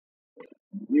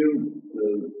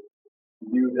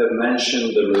You have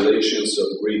mentioned the relations of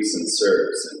Greeks and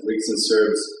Serbs, and Greeks and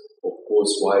Serbs, of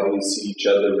course, widely see each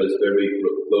other as very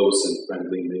close and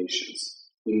friendly nations.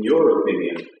 In your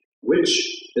opinion, which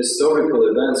historical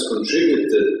events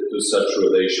contributed to such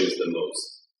relations the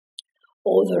most?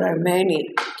 Oh, there are many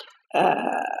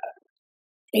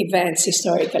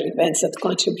historical events that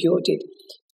contributed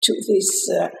to these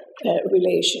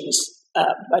relations,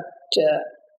 but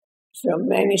from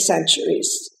many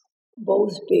centuries,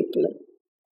 both people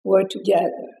were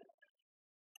together,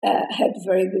 had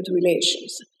very good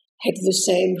relations, had the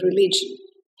same religion,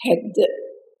 had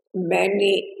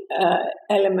many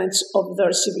elements of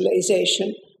their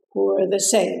civilization who were the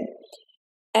same.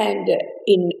 And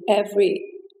in every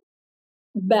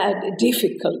bad,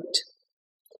 difficult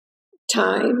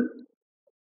time,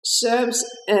 Serbs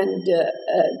and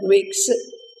Greeks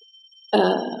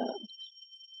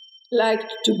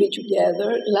liked to be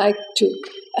together, liked to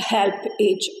help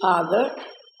each other,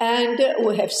 and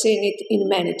we have seen it in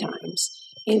many times.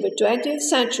 In the 20th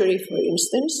century, for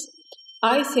instance,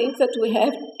 I think that we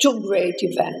have two great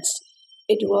events.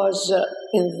 It was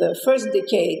in the first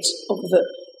decades of the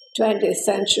 20th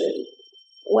century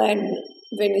when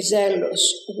Venizelos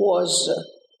was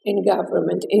in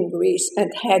government in Greece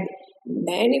and had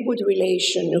many good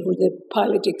relations with the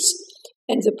politics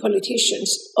and the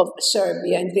politicians of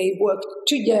Serbia, and they worked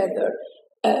together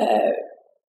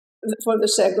for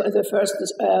the First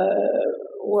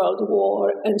World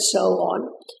War and so on.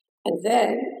 And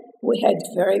then we had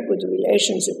very good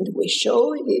relations, and we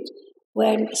showed it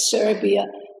when Serbia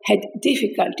had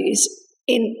difficulties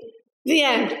in the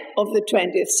end of the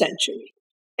 20th century.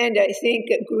 And I think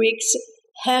Greeks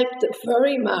helped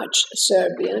very much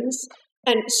Serbians,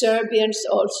 and Serbians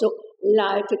also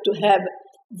liked to have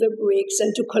the Greeks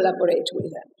and to collaborate with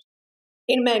them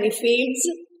in many fields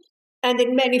and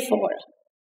in many fora.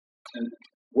 And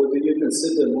what do you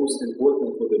consider most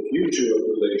important for the future of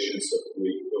relations of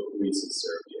Greece and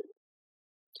Serbia?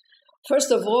 First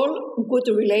of all,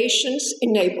 good relations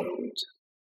in neighborhood,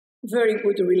 very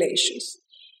good relations.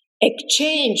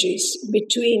 Exchanges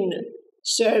between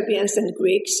Serbians and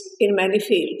Greeks in many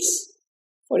fields.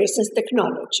 For instance,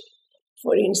 technology.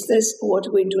 For instance,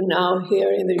 what we do now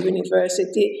here in the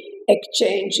university,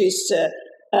 exchanges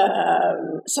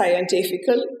scientific,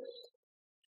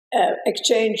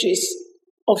 exchanges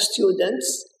of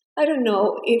students. I don't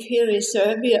know if here in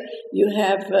Serbia you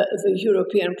have the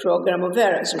European program of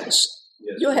Erasmus.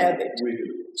 Yes, you have it. We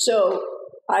do. So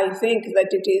I think that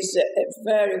it is a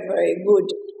very, very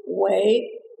good way,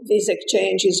 these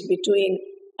exchanges between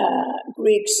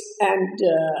Greeks and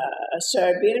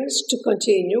Serbians to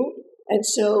continue. And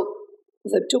so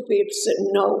the two peoples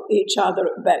know each other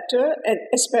better, and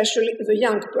especially the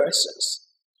young persons.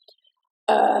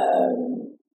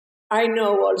 I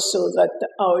know also that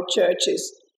our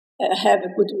churches have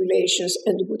good relations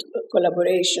and good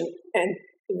collaboration, and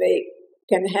they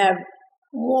can have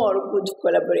more good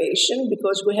collaboration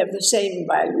because we have the same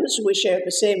values, we share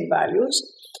the same values,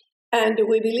 and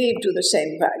we believe to the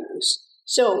same values.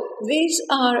 So these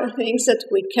are things that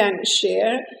we can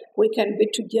share, we can be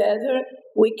together,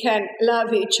 we can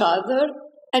love each other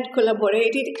and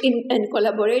collaborate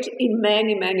in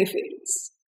many, many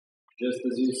fields. Just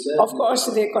as you said. Of course,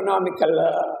 the economical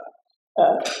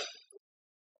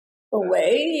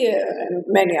way and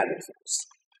many other things.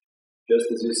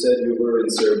 Just as you said, you were in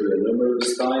Serbia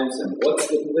numerous times, and what's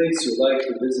the place you like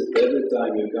to visit every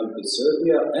time you come to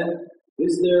Serbia? And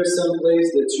is there some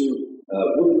place that you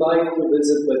would like to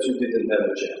visit but you didn't have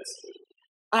a chance to?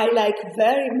 I like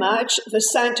very much the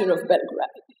center of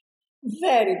Belgrade.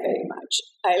 Very, very much.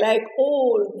 I like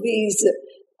all these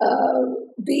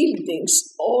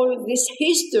buildings, all this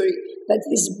history that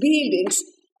these buildings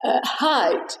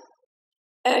hide.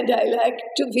 And I like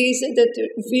to visit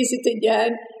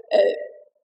again,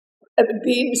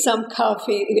 be in some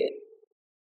cafe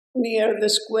near the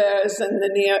squares and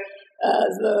near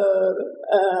the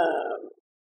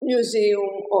museum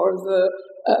or the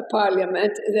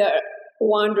parliament. They're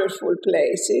wonderful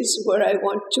places where I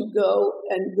want to go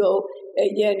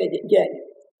again and again.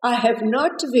 I have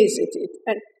not visited,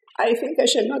 and I think I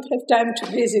shall not have time to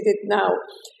visit it now,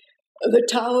 the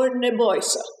Tower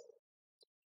Nebojsa.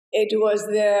 It was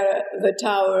there, the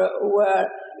tower where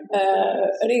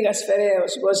Rigas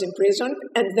Fereos was imprisoned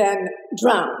and then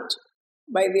drowned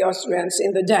by the Austrians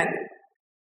in the Danube.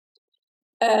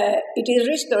 It is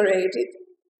restored,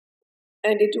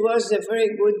 and it was a very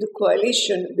good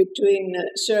coalition between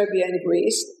Serbia and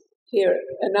Greece. Here,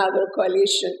 another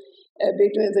coalition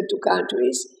between the two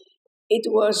countries. It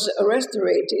was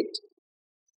restored,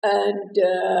 and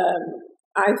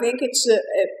I think it's a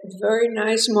very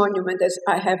nice monument, as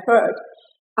I have heard.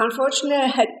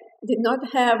 Unfortunately, did not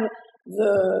have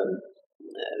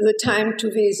the time to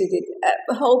visit it,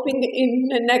 hoping in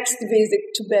the next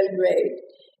visit to Belgrade.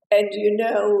 And you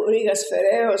know, Rigas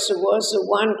Ferreros was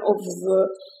one of the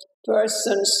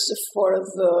persons for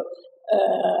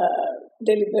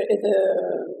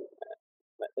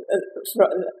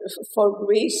for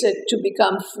Greece to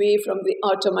become free from the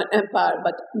Ottoman Empire.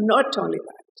 But not only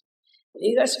that,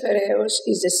 Rigas Ferreros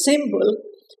is a symbol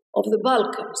of the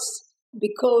Balkans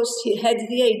because he had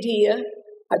the idea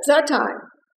at that time,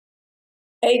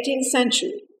 18th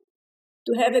century,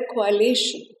 to have a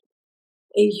coalition,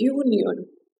 a union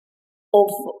of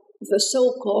the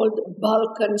so-called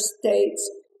Balkan states,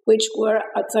 which were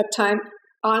at that time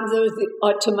under the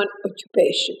Ottoman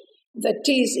occupation. That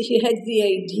is, he had the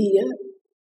idea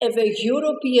of a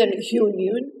European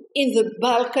Union in the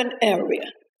Balkan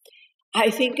area. I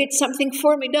think it's something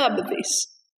formidable, this.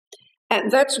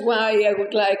 And that's why I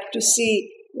would like to see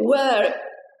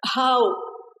how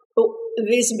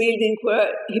this building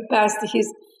where he passed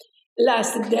his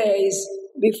last days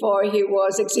before he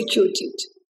was executed.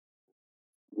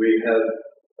 We have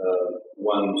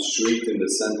one street in the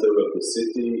center of the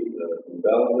city in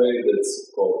Belgrade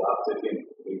that's called after him,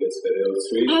 Rigas Ferreros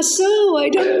Street. Ah, so I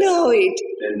don't know it.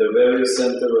 In the very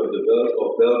center of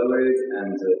Belgrade,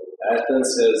 and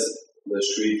Athens has the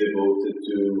street devoted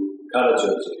to Karagiorgi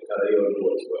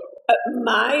as well.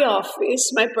 My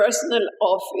office, my personal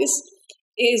office,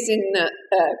 is in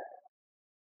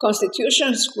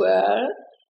Constitution Square,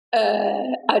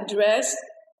 address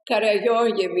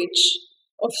Karagiorgievich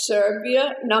of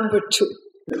Serbia, number 2.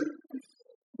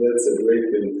 That's a great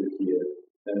thing to hear.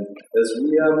 And as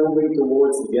we are moving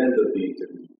towards the end of the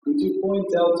interview, could you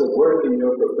point out a work in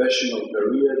your professional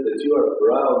career that you are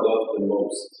proud of the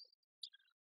most?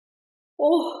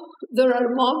 Oh, there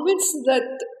are moments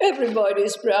that everybody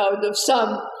is proud of,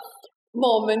 some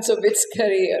moments of its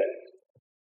career.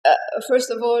 First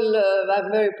of all,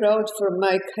 I'm very proud for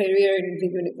my career in the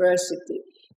university,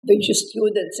 the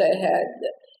students I had,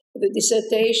 the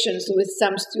dissertations with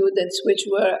some students which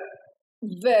were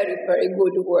very, very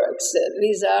good works.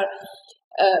 These are,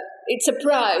 it's a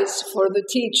prize for the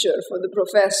teacher, for the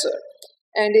professor,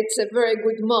 and it's a very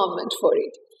good moment for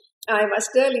it. I must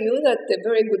tell you that a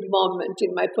very good moment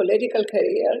in my political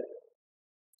career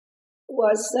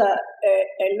was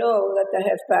a law that I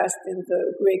have passed in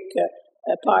the Greek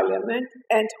parliament,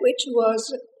 and which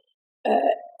was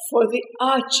for the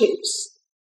archives.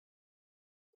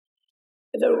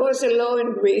 There was a law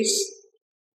in Greece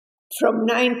from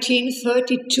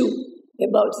 1932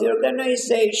 about the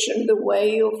organization, the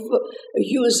way of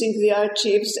using the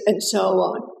archives, and so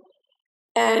on.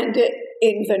 And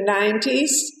in the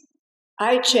 90s,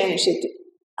 I changed it.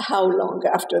 How long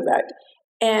after that?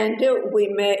 And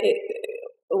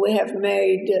we have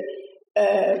made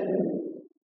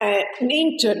an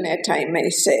internet, I may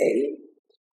say,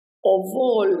 of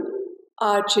all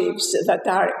archives that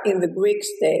are in the Greek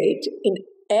state, in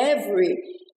every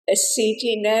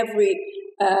city, in every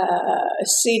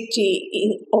city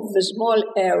of the small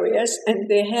areas, and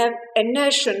they have a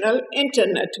national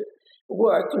internet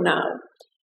work now.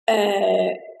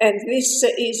 And this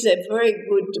is a very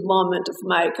good moment of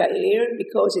my career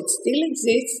because it still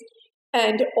exists,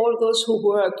 and all those who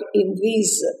work in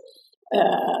these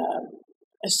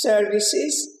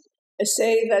services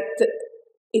say that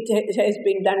it has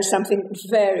been done something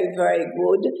very, very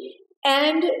good,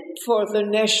 and for the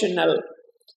national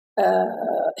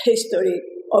history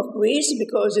of Greece,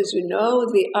 because as you know,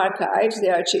 the archives, the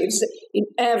archives in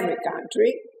every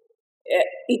country,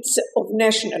 it's of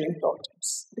national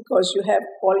importance because you have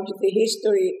all the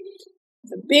history,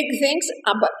 the big things,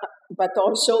 but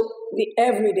also the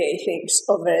everyday things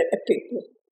of a people.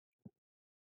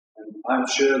 And I'm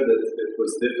sure that it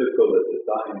was difficult at the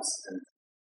times, and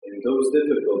in those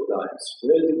difficult times,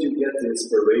 where did you get the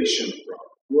inspiration from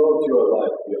throughout your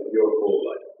life, your whole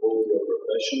life, both your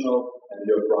professional and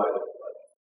your private life?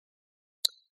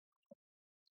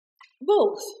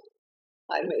 Both,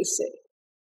 I may say.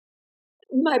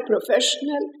 My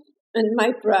professional and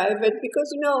my private, because,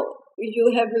 you know,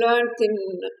 you have learned in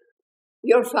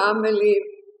your family,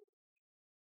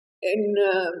 in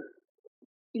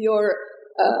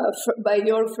by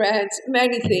your friends,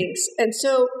 many things. And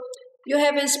so you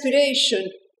have inspiration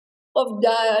of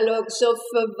dialogues, of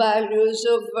values,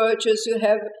 of virtues you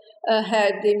have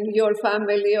had in your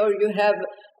family, or you have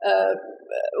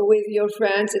with your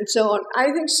friends, and so on.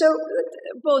 I think so,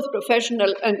 both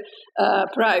professional and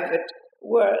private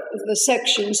were the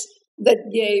sections that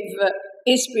gave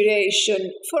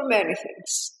inspiration for many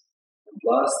things.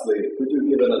 Lastly, could you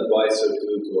give give an advice or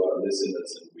two to our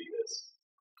listeners and readers?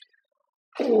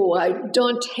 Oh, I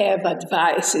don't have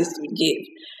advices to give.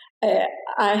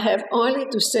 I have only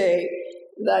to say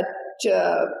that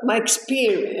my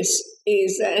experience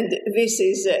is, and this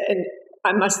is, and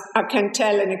I can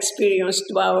tell an experience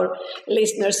to our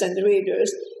listeners and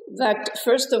readers, that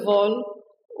first of all,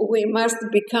 we must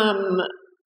become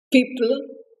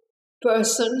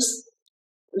persons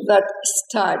that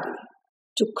study,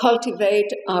 to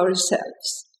cultivate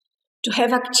ourselves, to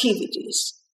have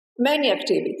activities, many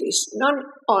activities, not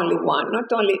only one,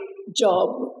 not only job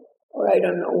or I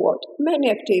don't know what, many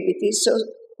activities, so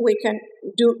we can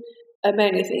do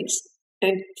many things.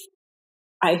 And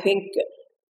I think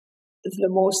the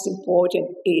most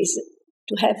important is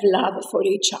to have love for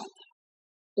each other,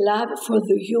 love for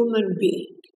the human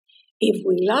being. If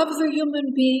we love the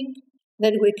human being,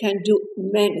 then we can do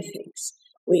many things.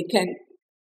 We can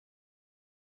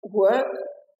work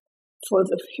for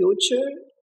the future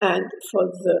and for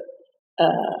the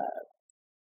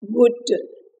good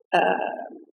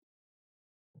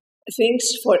things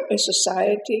for a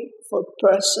society, for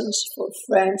persons, for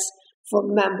friends, for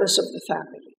members of the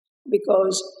family.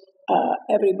 Because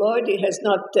everybody has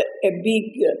not a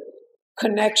big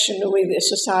connection with the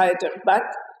society, but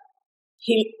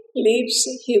he lives,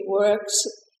 he works,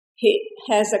 he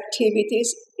has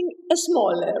activities in a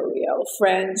small area of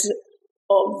friends,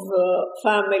 of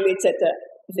family, etc.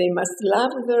 They must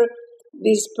love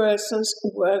these persons,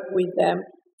 work with them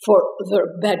for their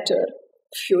better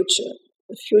future,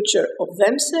 the future of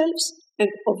themselves and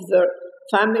of their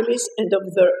families and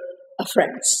of their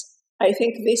friends. I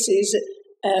think this is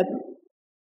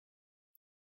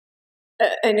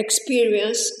an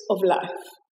experience of life.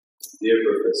 Dear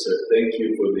Professor, thank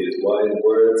you for these wise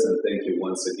words, and thank you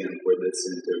once again for this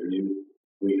interview.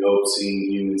 We hope seeing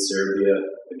you in Serbia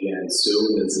again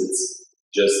soon, as it's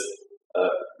just a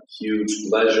huge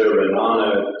pleasure and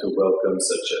honor to welcome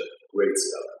such a great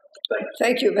scholar. Thank you.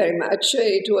 Thank you very much.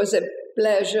 It was a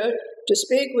pleasure to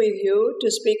speak with you, to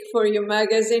speak for your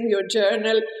magazine, your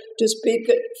journal, to speak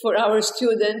for our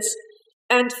students,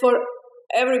 and for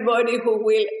everybody who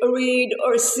will read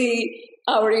or see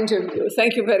our interview.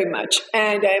 Thank you very much.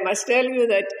 And I must tell you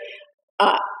that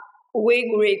we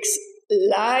Greeks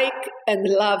like and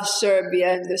love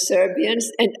Serbia and the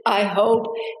Serbians, and I hope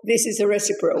this is a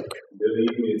reciprocal.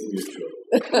 Believe me, it's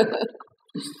mutual.